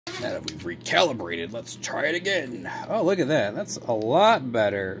Now that we've recalibrated, let's try it again. Oh, look at that. That's a lot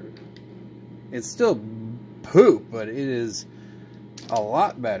better. It's still poop, but it is a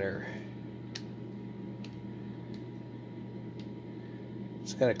lot better.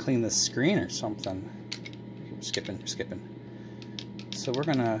 Just gotta clean the screen or something. Skipping. So we're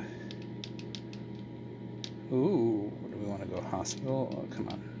gonna... Ooh, do we want to go hospital? Oh, come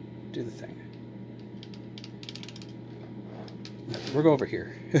on. Do the thing. We'll go over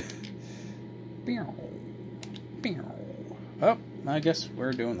here. Oh, I guess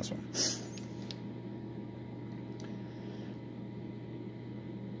we're doing this one.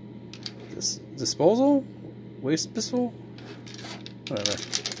 This disposal? Waste disposal? Whatever.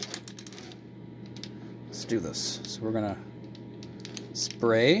 Let's do this. So we're gonna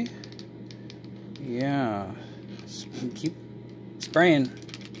spray. Yeah. Keep spraying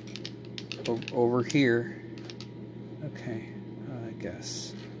over here. Okay. I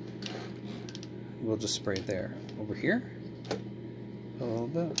guess we'll just spray there. Over here? A little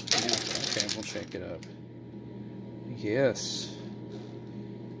bit? Yeah, okay, we'll shake it up. Yes.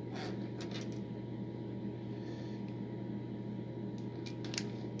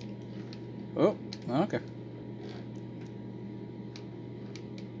 Oh, okay.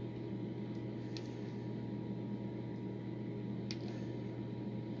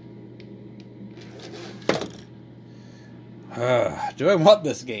 Do I want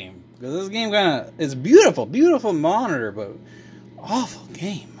this game? Because this game kind of is beautiful, beautiful monitor, but awful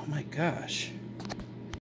game. Oh my gosh.